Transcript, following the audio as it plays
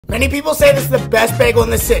Many people say this is the best bagel in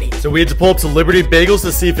the city. So we had to pull up to Liberty Bagels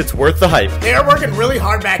to see if it's worth the hype. They are working really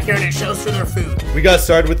hard back here and it shows through their food. We got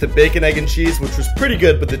started with the bacon, egg, and cheese, which was pretty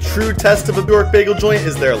good, but the true test of a New York bagel joint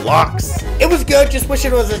is their lox. It was good, just wish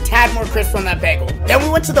it was a tad more crisp on that bagel. Then we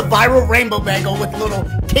went to the viral rainbow bagel with little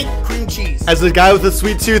cake cream cheese. As a guy with a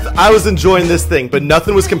sweet tooth, I was enjoying this thing, but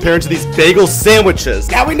nothing was comparing to these bagel sandwiches.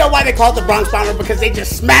 Now we know why they call it the Bronx Bomber, because they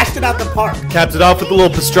just smashed it out the park. Capped it off with a little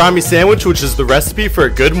pastrami sandwich, which is the recipe for a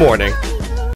good morning.